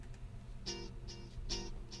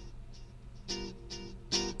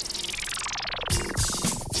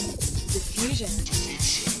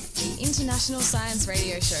Diffusion, the international science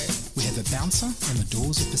radio show. We have a bouncer on the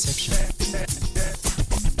doors of perception.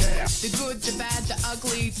 The good, the bad, the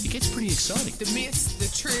ugly. It gets pretty exciting. The myths,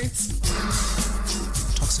 the truths.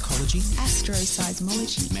 Toxicology.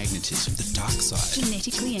 Astroseismology. Magnetism. The dark side.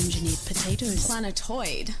 Genetically engineered potatoes.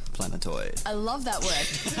 Planetoid. Planetoid. I love that word.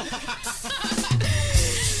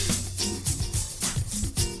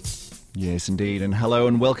 Yes, indeed, and hello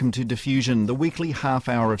and welcome to Diffusion, the weekly half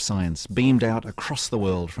hour of science, beamed out across the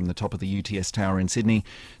world from the top of the UTS Tower in Sydney,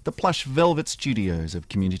 the plush velvet studios of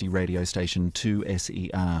community radio station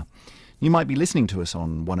 2SER. You might be listening to us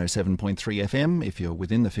on 107.3 FM if you're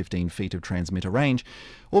within the 15 feet of transmitter range,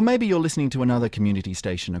 or maybe you're listening to another community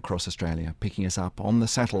station across Australia, picking us up on the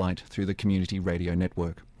satellite through the Community Radio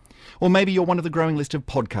Network. Or maybe you're one of the growing list of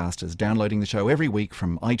podcasters downloading the show every week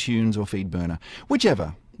from iTunes or Feedburner.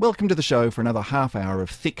 Whichever, welcome to the show for another half hour of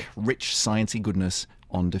thick, rich, sciencey goodness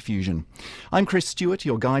on Diffusion. I'm Chris Stewart,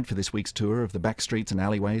 your guide for this week's tour of the back streets and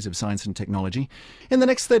alleyways of science and technology. In the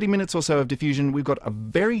next 30 minutes or so of Diffusion, we've got a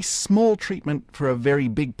very small treatment for a very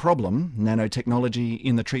big problem, nanotechnology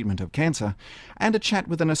in the treatment of cancer, and a chat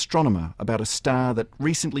with an astronomer about a star that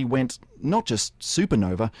recently went not just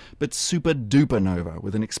supernova, but super-duper-nova,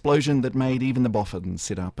 with an explosion that made even the boffins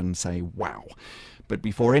sit up and say, wow. But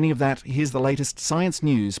before any of that, here's the latest science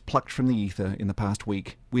news plucked from the ether in the past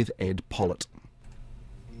week with Ed Pollitt.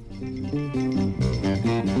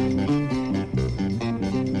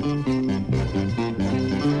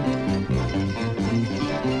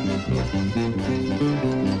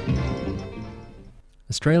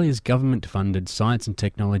 Australia's government-funded Science and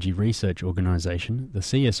Technology Research Organisation, the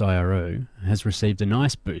CSIRO, has received a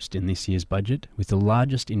nice boost in this year's budget with the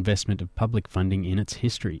largest investment of public funding in its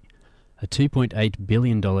history, a $2.8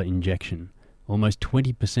 billion injection, almost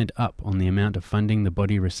 20% up on the amount of funding the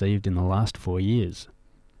body received in the last 4 years.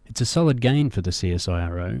 It's a solid gain for the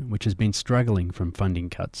CSIRO, which has been struggling from funding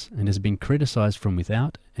cuts and has been criticised from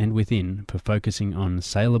without and within for focusing on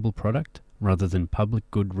saleable product rather than public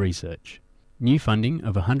good research. New funding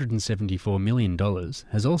of $174 million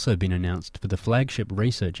has also been announced for the flagship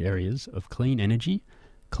research areas of clean energy,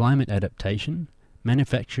 climate adaptation,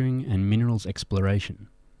 manufacturing and minerals exploration.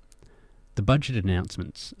 The budget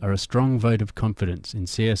announcements are a strong vote of confidence in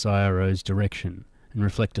CSIRO's direction and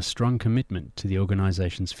reflect a strong commitment to the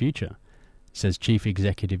organisation's future, says Chief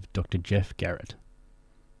Executive Dr. Jeff Garrett.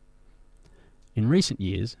 In recent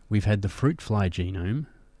years, we've had the fruit fly genome,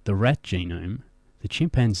 the rat genome, the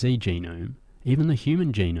chimpanzee genome, even the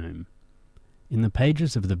human genome. In the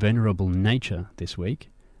pages of the venerable Nature this week,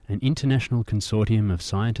 an international consortium of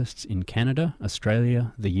scientists in Canada,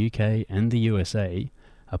 Australia, the UK and the USA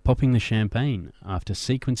are popping the champagne after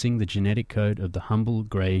sequencing the genetic code of the humble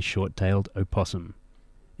grey short-tailed opossum.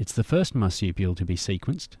 It's the first marsupial to be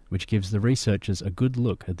sequenced, which gives the researchers a good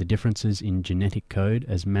look at the differences in genetic code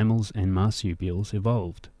as mammals and marsupials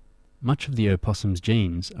evolved. Much of the opossum's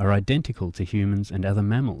genes are identical to humans and other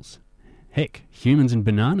mammals. Heck, humans and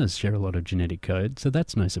bananas share a lot of genetic code, so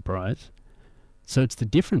that's no surprise. So it's the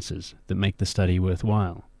differences that make the study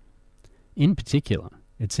worthwhile. In particular,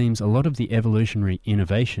 it seems a lot of the evolutionary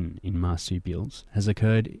innovation in marsupials has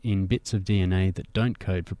occurred in bits of DNA that don't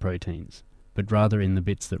code for proteins, but rather in the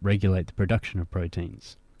bits that regulate the production of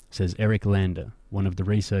proteins, says Eric Lander, one of the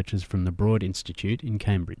researchers from the Broad Institute in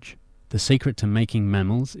Cambridge. The secret to making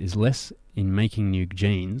mammals is less in making new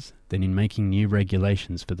genes than in making new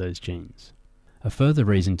regulations for those genes. A further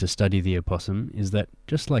reason to study the opossum is that,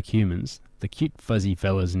 just like humans, the cute fuzzy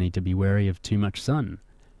fellas need to be wary of too much sun.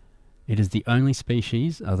 It is the only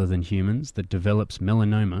species, other than humans, that develops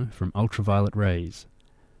melanoma from ultraviolet rays.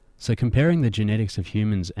 So comparing the genetics of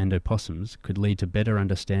humans and opossums could lead to better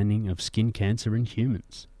understanding of skin cancer in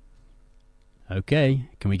humans. Okay,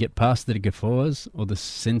 can we get past the guffaws or the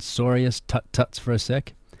censorious tut-tuts for a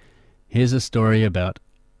sec? Here's a story about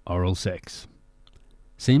oral sex.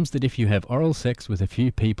 Seems that if you have oral sex with a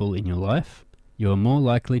few people in your life, you are more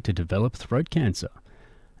likely to develop throat cancer.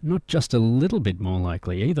 Not just a little bit more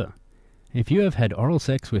likely either. If you have had oral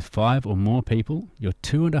sex with 5 or more people, you're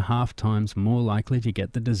 2.5 times more likely to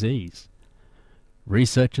get the disease.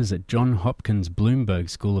 Researchers at Johns Hopkins Bloomberg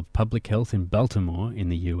School of Public Health in Baltimore in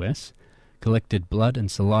the US collected blood and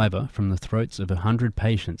saliva from the throats of 100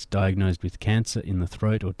 patients diagnosed with cancer in the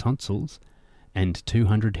throat or tonsils and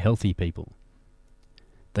 200 healthy people.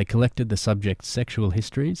 They collected the subjects' sexual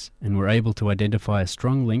histories and were able to identify a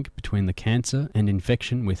strong link between the cancer and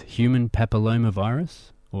infection with human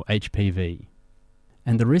papillomavirus, or HPV.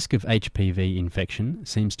 And the risk of HPV infection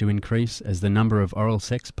seems to increase as the number of oral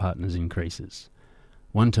sex partners increases.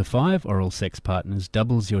 1 to 5 oral sex partners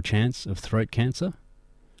doubles your chance of throat cancer.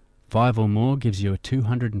 5 or more gives you a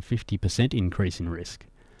 250% increase in risk.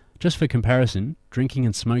 Just for comparison, drinking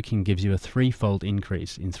and smoking gives you a 3-fold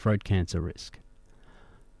increase in throat cancer risk.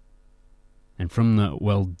 And from the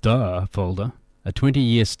well duh folder, a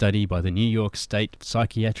 20-year study by the New York State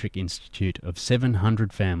Psychiatric Institute of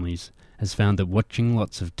 700 families has found that watching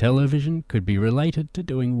lots of television could be related to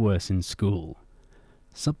doing worse in school.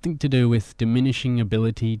 Something to do with diminishing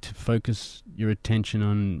ability to focus your attention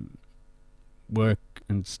on work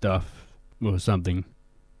and stuff, or something.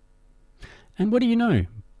 And what do you know?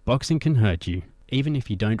 Boxing can hurt you. Even if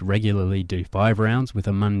you don't regularly do 5 rounds with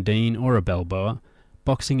a Mundine or a Balboa,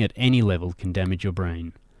 boxing at any level can damage your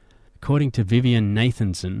brain. According to Vivian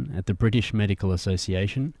Nathanson at the British Medical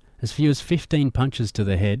Association, as few as 15 punches to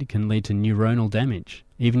the head can lead to neuronal damage,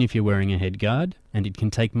 even if you're wearing a head guard, and it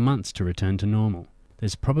can take months to return to normal.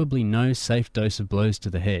 There's probably no safe dose of blows to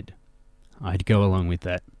the head. I'd go along with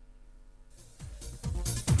that.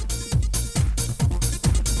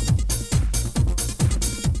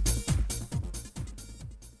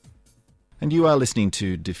 And you are listening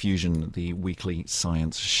to Diffusion, the weekly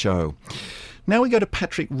science show. Now we go to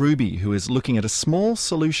Patrick Ruby, who is looking at a small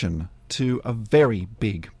solution to a very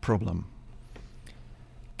big problem.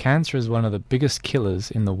 Cancer is one of the biggest killers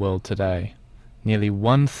in the world today. Nearly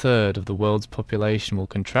 1/3 of the world's population will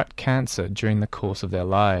contract cancer during the course of their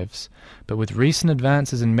lives. But with recent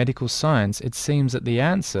advances in medical science, it seems that the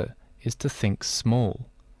answer is to think small.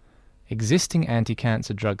 Existing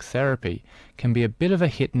anti-cancer drug therapy can be a bit of a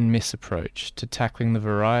hit-and-miss approach to tackling the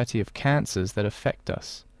variety of cancers that affect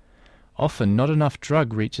us. Often not enough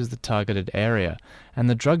drug reaches the targeted area, and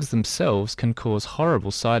the drugs themselves can cause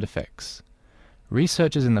horrible side effects.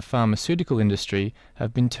 Researchers in the pharmaceutical industry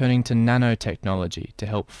have been turning to nanotechnology to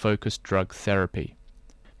help focus drug therapy.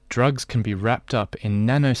 Drugs can be wrapped up in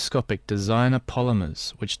nanoscopic designer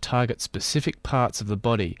polymers which target specific parts of the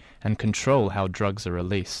body and control how drugs are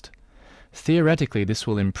released. Theoretically, this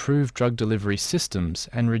will improve drug delivery systems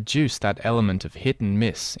and reduce that element of hit and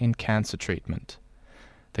miss in cancer treatment.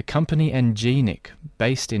 The company Engenic,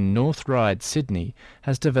 based in North Ryde, Sydney,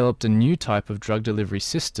 has developed a new type of drug delivery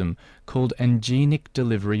system called Engenic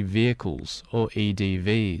Delivery Vehicles, or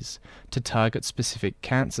EDVs, to target specific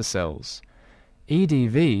cancer cells.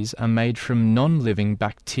 EDVs are made from non-living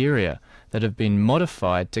bacteria that have been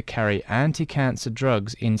modified to carry anti-cancer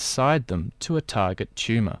drugs inside them to a target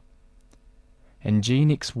tumour.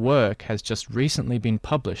 Engenic's work has just recently been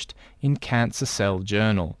published in Cancer Cell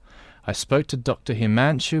Journal. I spoke to Dr.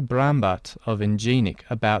 Himanshu Brahmbhatt of Engenic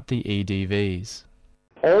about the EDVs.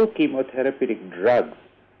 All chemotherapeutic drugs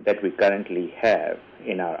that we currently have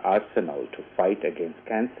in our arsenal to fight against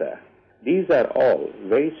cancer, these are all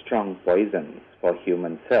very strong poisons for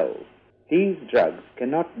human cells. These drugs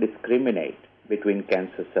cannot discriminate between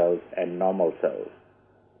cancer cells and normal cells.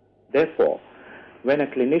 Therefore, when a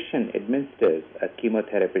clinician administers a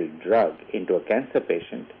chemotherapeutic drug into a cancer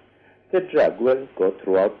patient, the drug will go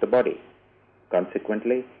throughout the body.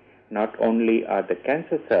 Consequently, not only are the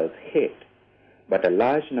cancer cells hit, but a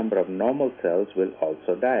large number of normal cells will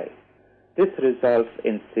also die. This results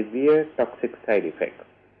in severe toxic side effects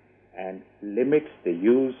and limits the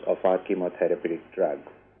use of our chemotherapeutic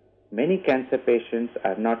drugs. Many cancer patients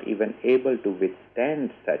are not even able to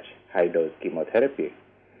withstand such high-dose chemotherapy,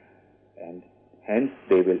 and hence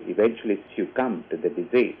they will eventually succumb to the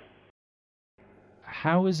disease.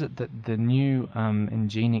 How is it that the new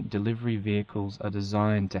Engenic delivery vehicles are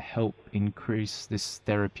designed to help increase this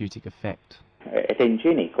therapeutic effect? At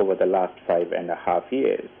Engenic, over the last 5.5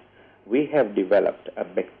 years, we have developed a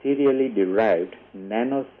bacterially derived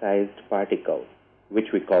nano-sized particle,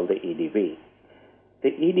 which we call the EDV.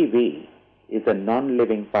 The EDV is a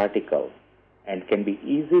non-living particle and can be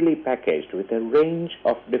easily packaged with a range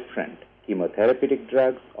of different chemotherapeutic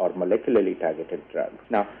drugs or molecularly targeted drugs.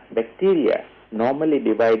 Now, bacteria normally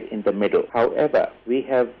divide in the middle. However, we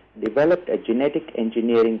have developed a genetic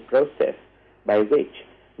engineering process by which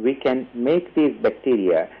we can make these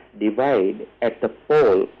bacteria divide at the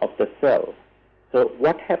pole of the cell. So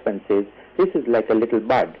what happens is, this is like a little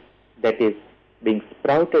bud that is being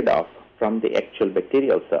sprouted off from the actual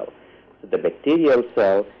bacterial cell. So the bacterial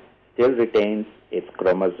cell still retains its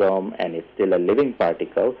chromosome and is still a living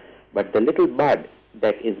particle, but the little bud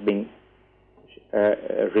that is being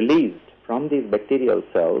released from these bacterial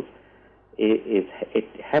cells, it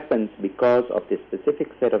happens because of this specific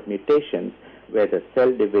set of mutations where the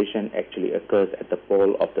cell division actually occurs at the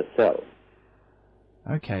pole of the cell.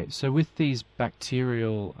 Okay, so with these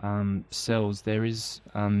bacterial cells, there is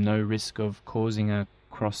no risk of causing a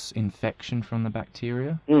cross-infection from the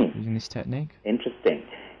bacteria using this technique? Interesting.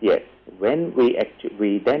 Yes, when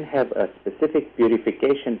we then have a specific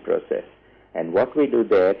purification process, and what we do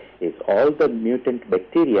there is all the mutant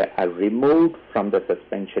bacteria are removed from the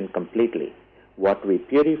suspension completely. What we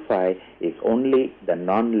purify is only the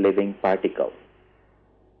non-living particles.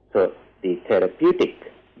 So the therapeutic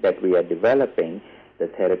that we are developing, the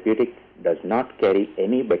therapeutic does not carry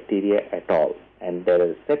any bacteria at all. And there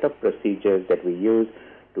is a set of procedures that we use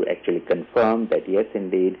to actually confirm that yes,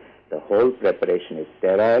 indeed, the whole preparation is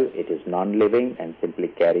sterile, it is non-living, and simply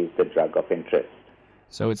carries the drug of interest.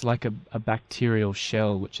 So it's like a bacterial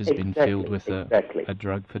shell which has been filled with a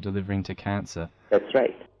drug for delivering to cancer. That's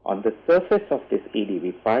right. On the surface of this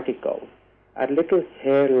EDV particle are little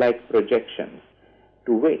hair-like projections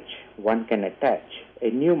to which one can attach a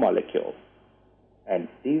new molecule. And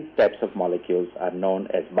these types of molecules are known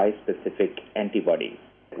as bispecific antibodies.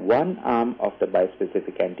 One arm of the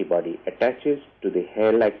bispecific antibody attaches to the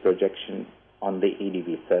hair-like projection on the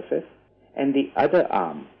EDV surface, and the other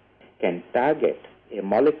arm can target a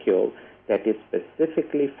molecule that is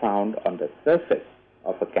specifically found on the surface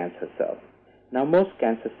of a cancer cell. Now, most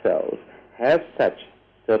cancer cells have such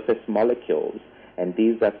surface molecules, and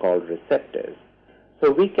these are called receptors. So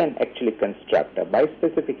we can actually construct a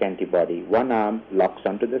bispecific antibody. One arm locks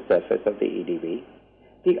onto the surface of the EDV.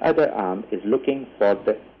 The other arm is looking for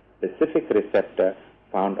the specific receptor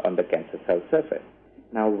found on the cancer cell surface.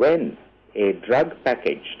 Now, when a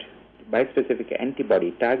drug-packaged bispecific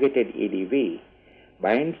antibody targeted EDV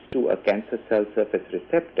binds to a cancer cell surface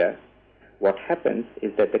receptor, what happens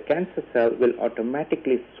is that the cancer cell will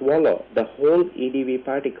automatically swallow the whole EDV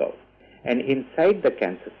particle. And inside the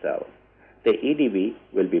cancer cell, the EDV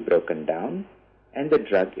will be broken down and the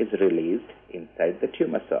drug is released inside the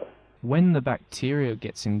tumor cell. When the bacteria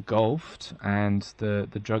gets engulfed and the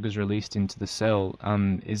drug is released into the cell,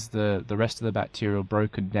 is the rest of the bacteria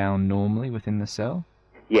broken down normally within the cell?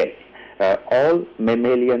 Yes. All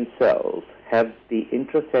mammalian cells have the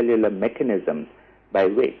intracellular mechanisms by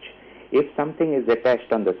which, if something is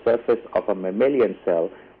attached on the surface of a mammalian cell,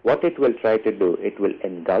 what it will try to do, it will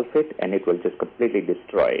engulf it and it will just completely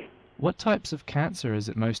destroy it. What types of cancer is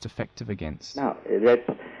it most effective against? Now,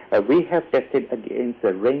 we have tested against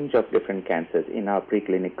a range of different cancers in our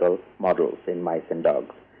preclinical models in mice and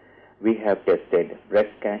dogs. We have tested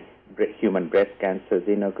human breast cancer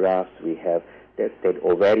xenografts, we have tested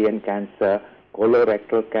ovarian cancer,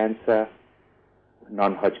 colorectal cancer,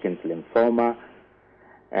 non-Hodgkin's lymphoma,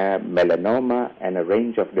 melanoma, and a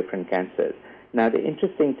range of different cancers. Now, the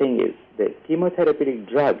interesting thing is the chemotherapeutic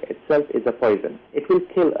drug itself is a poison. It will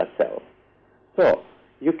kill a cell. So,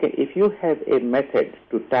 if you have a method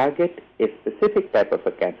to target a specific type of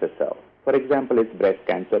a cancer cell, for example, it's breast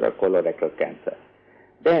cancer or colorectal cancer,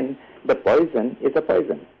 then the poison is a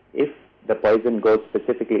poison. If the poison goes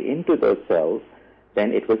specifically into those cells,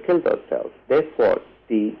 then it will kill those cells. Therefore,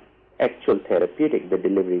 the actual therapeutic, the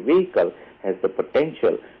delivery vehicle, has the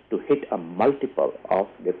potential to hit a multiple of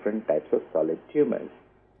different types of solid tumors.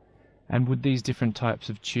 And would these different types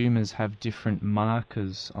of tumors have different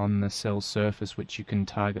markers on the cell surface which you can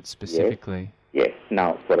target specifically? Yes.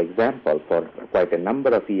 Now, for example, for quite a number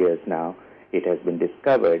of years now, it has been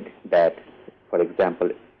discovered that, for example,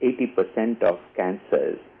 80% of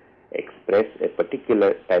cancers express a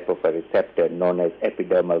particular type of a receptor known as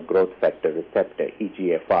epidermal growth factor receptor,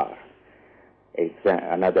 EGFR.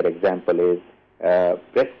 Another example is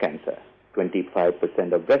breast cancer.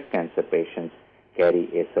 25% of breast cancer patients carry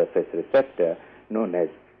a surface receptor known as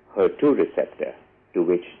HER2 receptor, to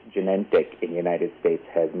which Genentech in the United States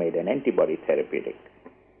has made an antibody therapeutic.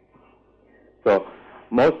 So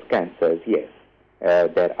most cancers, yes,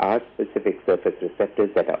 there are specific surface receptors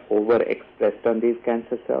that are overexpressed on these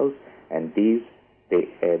cancer cells, and the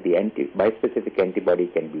bispecific antibody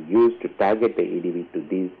can be used to target the EDV to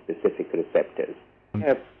these specific receptors. We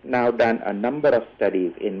have now done a number of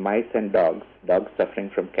studies in mice and dogs suffering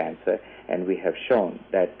from cancer, and we have shown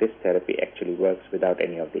that this therapy actually works without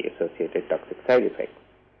any of the associated toxic side effects.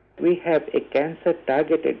 We have a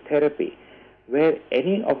cancer-targeted therapy where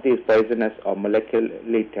any of these poisonous or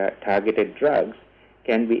molecularly targeted drugs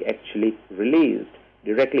can be actually released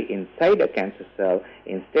directly inside a cancer cell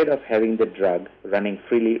instead of having the drug running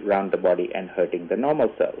freely around the body and hurting the normal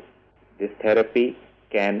cells. This therapy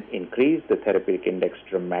can increase the therapeutic index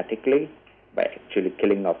dramatically by actually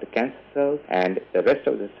killing off the cancer cells, and the rest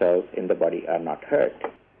of the cells in the body are not hurt.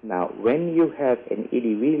 Now, when you have an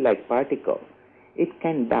EDV-like particle, it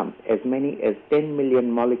can dump as many as 10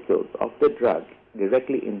 million molecules of the drug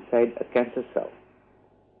directly inside a cancer cell.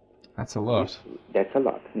 That's a lot. That's a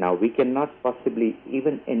lot. Now, we cannot possibly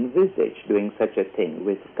even envisage doing such a thing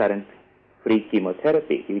with current free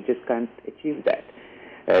chemotherapy. You just can't achieve that.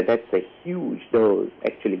 That's a huge dose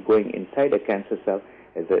actually going inside a cancer cell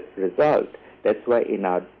as a result. That's why in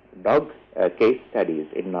our dog case studies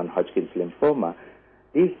in non-Hodgkin's lymphoma,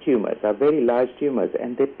 these tumors are very large tumors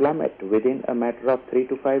and they plummet within a matter of 3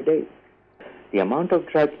 to 5 days. The amount of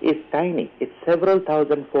drug is tiny. It's several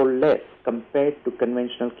thousand-fold less compared to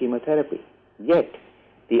conventional chemotherapy. Yet,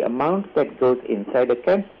 the amount that goes inside a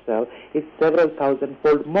cancer cell is several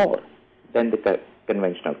thousand-fold more than the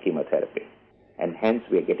conventional chemotherapy. And hence,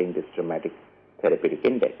 we are getting this dramatic therapeutic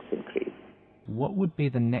index increase. What would be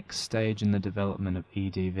the next stage in the development of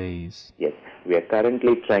EDVs? Yes, we are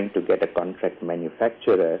currently trying to get a contract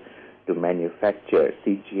manufacturer to manufacture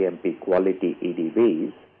CGMP quality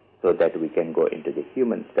EDVs so that we can go into the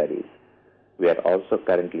human studies. We are also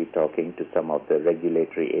currently talking to some of the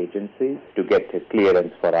regulatory agencies to get a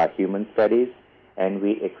clearance for our human studies, and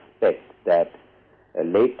we expect that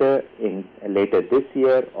later this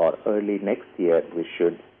year or early next year we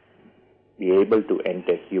should be able to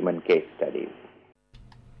enter human case studies.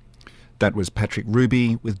 That was Patrick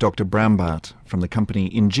Ruby with Dr. Brambart from the company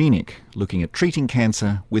Ingenic, looking at treating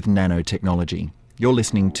cancer with nanotechnology. You're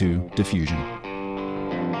listening to Diffusion.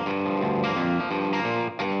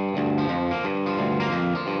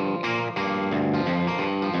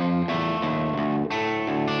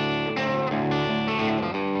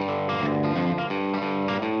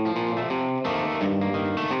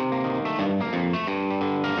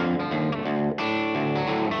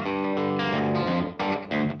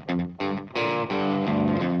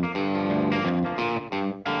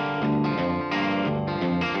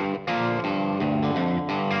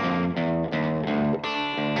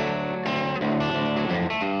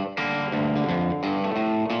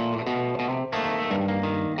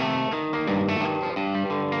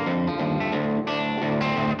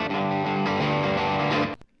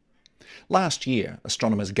 Last year,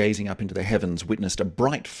 astronomers gazing up into the heavens witnessed a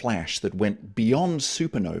bright flash that went beyond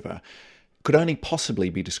supernova, could only possibly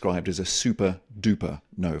be described as a super-duper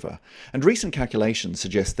nova. And recent calculations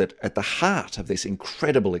suggest that at the heart of this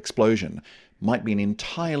incredible explosion might be an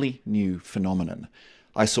entirely new phenomenon.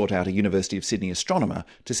 I sought out a University of Sydney astronomer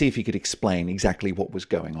to see if he could explain exactly what was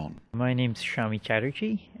going on. My name's Shami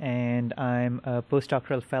Chatterjee, and I'm a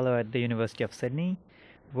postdoctoral fellow at the University of Sydney,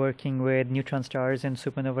 working with neutron stars and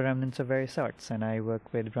supernova remnants of various sorts, and I work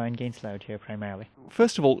with Brian Gainslow out here primarily.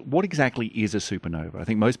 First of all, what exactly is a supernova? I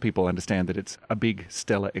think most people understand that it's a big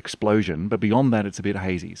stellar explosion, but beyond that it's a bit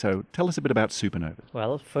hazy. So tell us a bit about supernovas.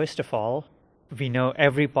 Well, first of all, we know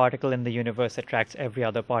every particle in the universe attracts every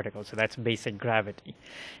other particle, so that's basic gravity.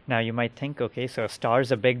 Now you might think, okay, so a star is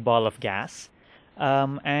a big ball of gas,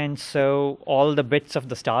 and so all the bits of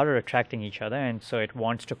the star are attracting each other, and so it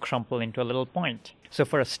wants to crumple into a little point. So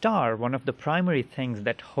for a star, one of the primary things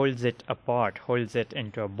that holds it apart, holds it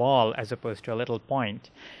into a ball as opposed to a little point,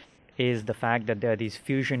 is the fact that there are these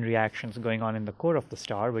fusion reactions going on in the core of the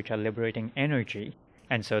star which are liberating energy,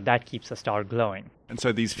 and so that keeps the star glowing. And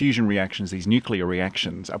so these fusion reactions, these nuclear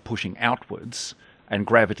reactions, are pushing outwards, and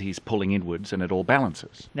gravity is pulling inwards, and it all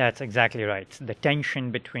balances. That's exactly right. The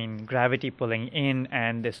tension between gravity pulling in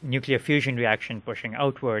and this nuclear fusion reaction pushing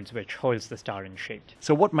outwards, which holds the star in shape.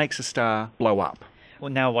 So what makes a star blow up? Well,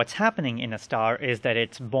 now what's happening in a star is that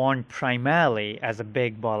it's born primarily as a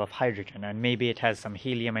big ball of hydrogen, and maybe it has some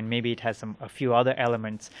helium, and maybe it has a few other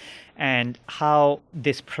elements. And how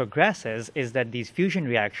this progresses is that these fusion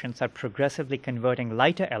reactions are progressively converting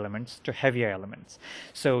lighter elements to heavier elements.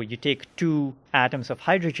 So you take 2 atoms of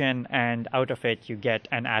hydrogen, and out of it you get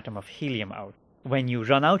an atom of helium out. When you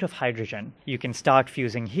run out of hydrogen, you can start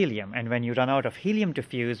fusing helium. And when you run out of helium to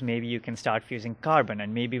fuse, maybe you can start fusing carbon.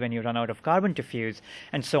 And maybe when you run out of carbon to fuse,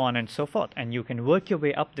 and so on and so forth. And you can work your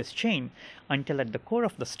way up this chain until at the core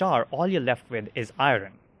of the star, all you're left with is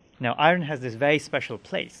iron. Now, iron has this very special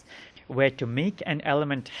place where to make an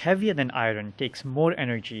element heavier than iron takes more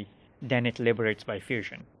energy than it liberates by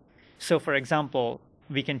fusion. So, for example,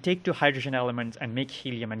 we can take 2 hydrogen elements and make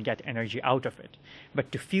helium and get energy out of it.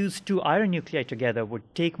 But to fuse 2 iron nuclei together would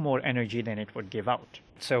take more energy than it would give out.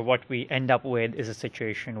 So what we end up with is a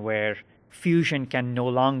situation where fusion can no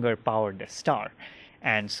longer power this star.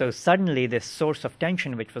 And so suddenly this source of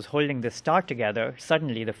tension which was holding this star together,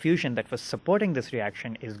 suddenly the fusion that was supporting this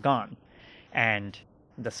reaction is gone. And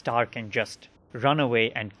the star can just run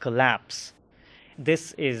away and collapse.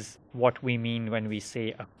 This is what we mean when we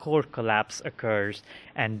say a core collapse occurs,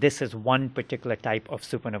 and this is one particular type of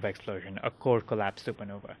supernova explosion, a core collapse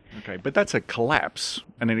supernova. Okay, but that's a collapse,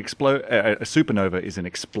 and a supernova is an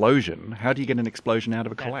explosion. How do you get an explosion out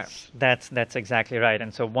of a collapse? That's exactly right.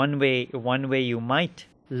 And so one way you might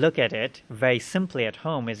look at it very simply at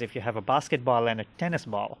home is if you have a basketball and a tennis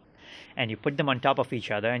ball. and you put them on top of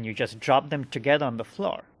each other and you just drop them together on the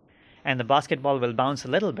floor. And the basketball will bounce a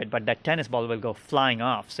little bit, but that tennis ball will go flying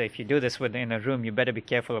off. So if you do this within a room, you better be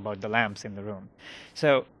careful about the lamps in the room.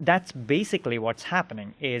 So that's basically what's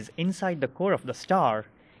happening, is inside the core of the star,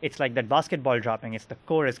 it's like that basketball dropping, the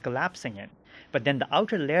core is collapsing in. But then the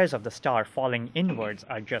outer layers of the star falling inwards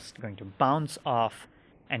are just going to bounce off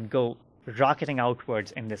and go rocketing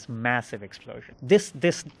outwards in this massive explosion. This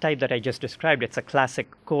type that I just described, it's a classic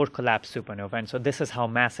core collapse supernova, and so this is how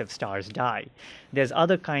massive stars die. There's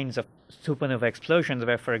other kinds of supernova explosions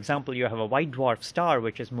where, for example, you have a white dwarf star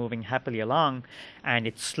which is moving happily along, and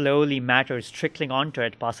it slowly matter is trickling onto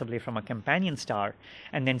it, possibly from a companion star,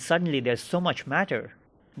 and then suddenly there's so much matter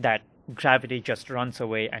that gravity just runs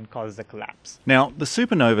away and causes a collapse. Now, the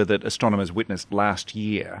supernova that astronomers witnessed last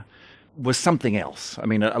year was something else. I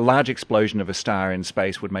mean, a large explosion of a star in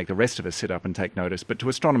space would make the rest of us sit up and take notice, but to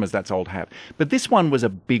astronomers that's old hat. But this one was a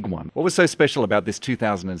big one. What was so special about this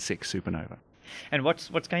 2006 supernova? And what's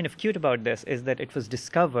kind of cute about this is that it was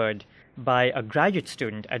discovered by a graduate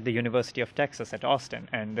student at the University of Texas at Austin.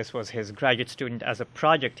 And this was his graduate student as a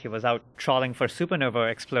project. He was out trawling for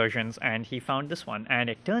supernova explosions, and he found this one. And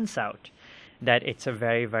it turns out that it's a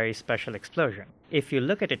very, very special explosion. If you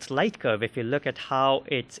look at its light curve, if you look at how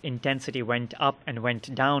its intensity went up and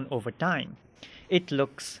went down over time, it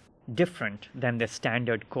looks different than the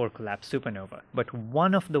standard core collapse supernova. But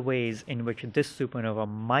one of the ways in which this supernova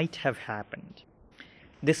might have happened,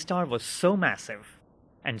 this star was so massive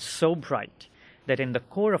and so bright that in the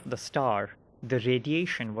core of the star, the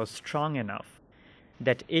radiation was strong enough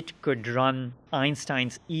that it could run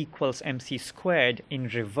Einstein's E equals mc squared in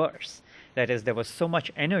reverse. That is, there was so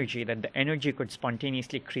much energy that the energy could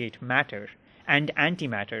spontaneously create matter and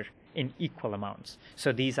antimatter in equal amounts.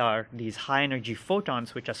 So these are these high energy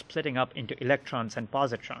photons which are splitting up into electrons and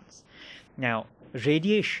positrons. Now,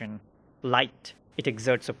 radiation, light, it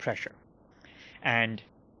exerts a pressure. And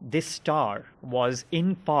this star was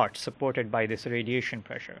in part supported by this radiation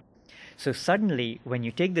pressure. So suddenly, when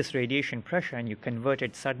you take this radiation pressure and you convert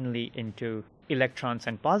it suddenly into electrons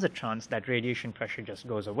and positrons, that radiation pressure just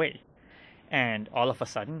goes away. And all of a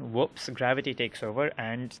sudden, whoops, gravity takes over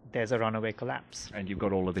and there's a runaway collapse. And you've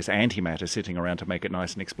got all of this antimatter sitting around to make it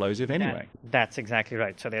nice and explosive anyway. That's exactly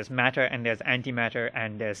right. So there's matter and there's antimatter,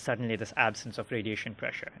 and there's suddenly this absence of radiation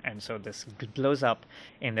pressure. And so this blows up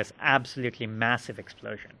in this absolutely massive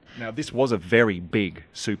explosion. Now, this was a very big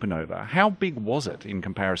supernova. How big was it in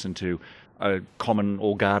comparison to a common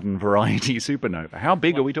or garden variety supernova? How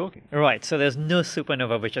big are we talking? Right, so there's no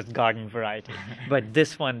supernova which is garden variety, but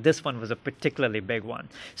this one was a particularly big one.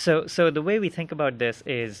 So the way we think about this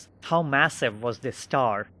is, how massive was this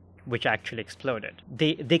star which actually exploded?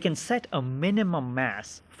 They can set a minimum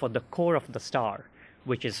mass for the core of the star,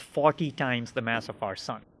 which is 40 times the mass of our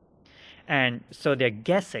sun. And so they're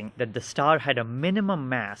guessing that the star had a minimum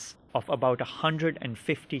mass of about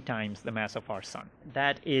 150 times the mass of our sun.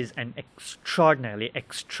 That is an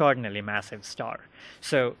extraordinarily massive star.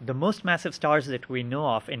 So the most massive stars that we know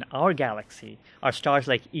of in our galaxy are stars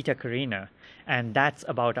like Eta Carina, and that's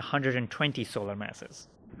about 120 solar masses.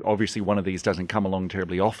 Obviously, one of these doesn't come along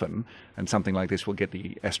terribly often, and something like this will get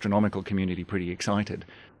the astronomical community pretty excited.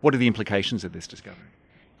 What are the implications of this discovery?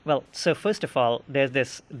 Well, so first of all, there's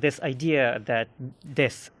this idea that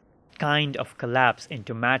this kind of collapse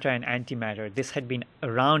into matter and antimatter, this had been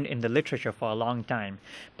around in the literature for a long time,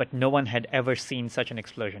 but no one had ever seen such an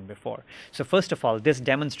explosion before. So first of all, this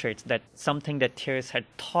demonstrates that something that theorists had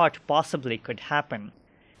thought possibly could happen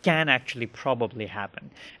can actually probably happen.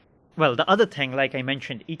 Well, the other thing, like I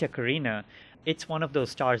mentioned, Eta Carina, it's one of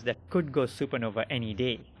those stars that could go supernova any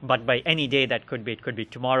day. But by any day, it could be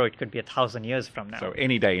tomorrow, it could be 1,000 years from now. So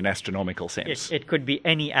any day in astronomical sense. It could be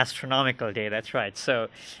any astronomical day, that's right. So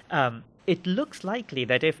it looks likely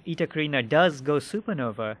that if Eta Carina does go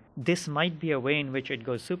supernova, this might be a way in which it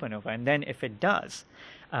goes supernova. And then if it does,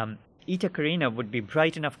 Eta Carina would be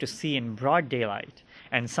bright enough to see in broad daylight.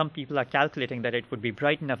 And some people are calculating that it would be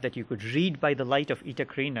bright enough that you could read by the light of Eta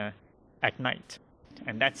Carina at night.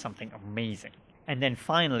 And that's something amazing. And then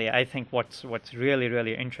finally, I think what's really,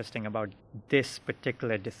 really interesting about this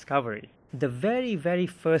particular discovery, the very, very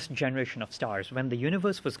first generation of stars, when the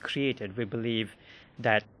universe was created, we believe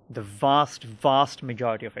that the vast, vast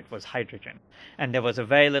majority of it was hydrogen. And there was a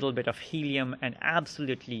very little bit of helium and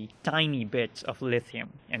absolutely tiny bits of lithium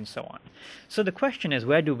and so on. So the question is,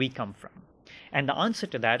 where do we come from? And the answer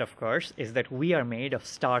to that, of course, is that we are made of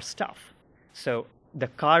star stuff. So the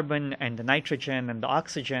carbon and the nitrogen and the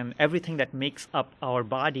oxygen, everything that makes up our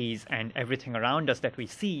bodies and everything around us that we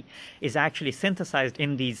see is actually synthesized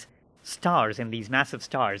in these stars, in these massive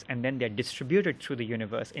stars, and then they're distributed through the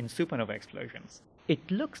universe in supernova explosions.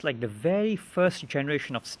 It looks like the very first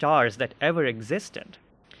generation of stars that ever existed.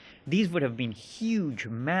 These would have been huge,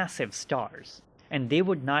 massive stars, and they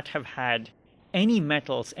would not have had any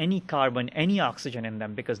metals, any carbon, any oxygen in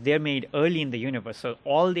them because they're made early in the universe, so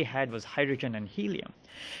all they had was hydrogen and helium.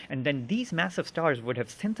 And then these massive stars would have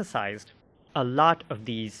synthesized a lot of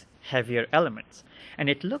these heavier elements. And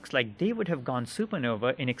it looks like they would have gone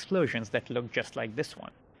supernova in explosions that look just like this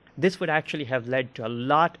one. This would actually have led to a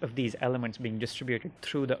lot of these elements being distributed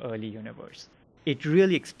through the early universe. It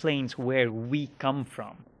really explains where we come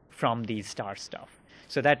from these star stuff.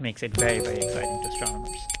 So that makes it very, very exciting to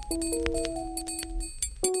astronomers.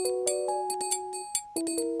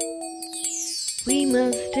 We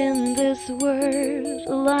must in this world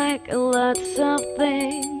like lots of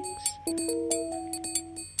things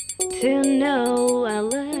to know at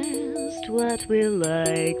last what we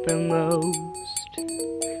like the most.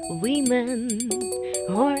 Women,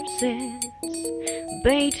 horses,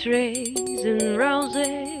 bay trees and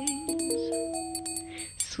roses,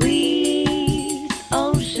 sweet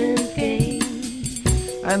ocean games.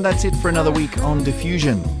 And that's it for another week on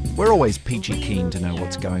Diffusion. We're always peachy keen to know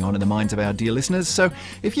what's going on in the minds of our dear listeners, so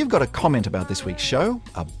if you've got a comment about this week's show,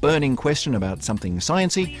 a burning question about something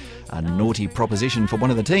sciencey, a naughty proposition for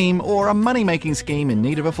one of the team, or a money-making scheme in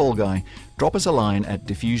need of a fall guy, drop us a line at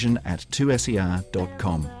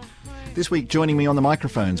diffusion@2ser.com. This week joining me on the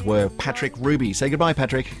microphones were Patrick Ruby. Say goodbye,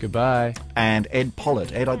 Patrick. Goodbye. And Ed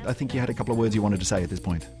Pollitt. Ed, I think you had a couple of words you wanted to say at this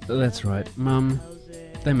point. That's right. Mum,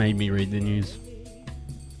 they made me read the news.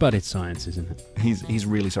 But it's science, isn't it? He's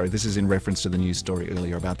really sorry. This is in reference to the news story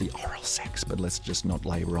earlier about the oral sex, but let's just not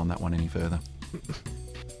labour on that one any further.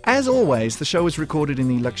 As always, the show is recorded in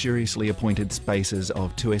the luxuriously appointed spaces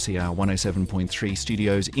of 2SER 107.3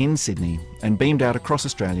 studios in Sydney and beamed out across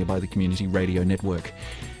Australia by the Community Radio Network.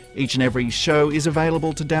 Each and every show is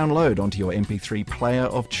available to download onto your MP3 player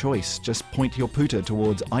of choice. Just point your pooter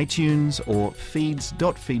towards iTunes or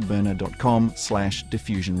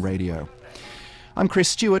feeds.feedburner.com/diffusionradio. I'm Chris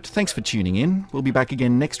Stewart. Thanks for tuning in. We'll be back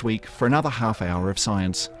again next week for another half hour of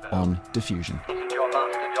science on Diffusion. Isn't your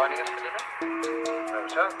master joining us for dinner? No,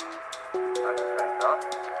 sir. I'm afraid not.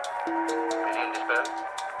 Is he indisposed?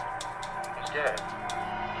 He's dead.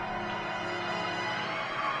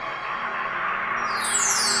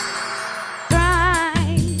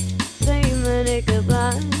 Cry, say many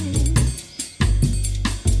goodbyes.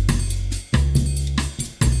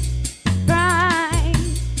 Cry,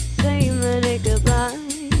 say many goodbyes.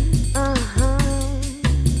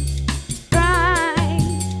 Cry,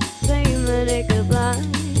 say many goodbyes.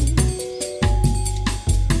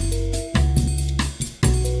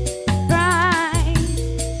 Cry,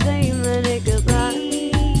 say many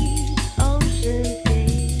goodbyes. Ocean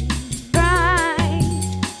gate. Cry,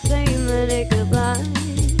 say many goodbyes.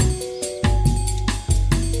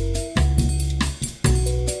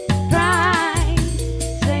 Cry,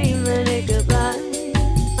 say many goodbyes.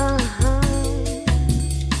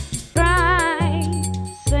 Cry,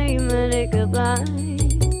 say many goodbyes.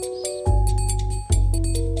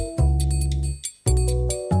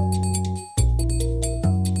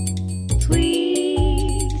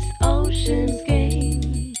 Sweet ocean's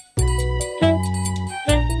game.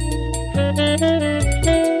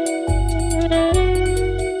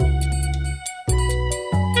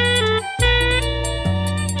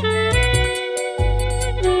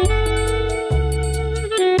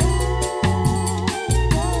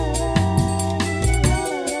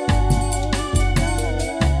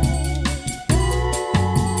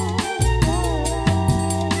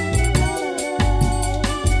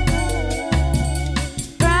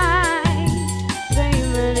 Cry, say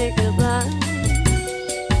many goodbyes.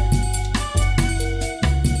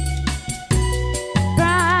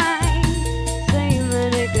 Cry, say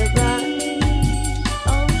many goodbyes.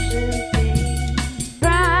 Ocean gate.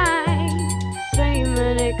 Cry, say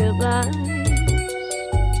many goodbyes.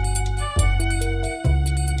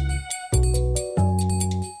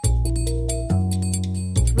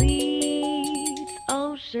 Sweet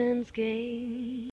ocean's gate.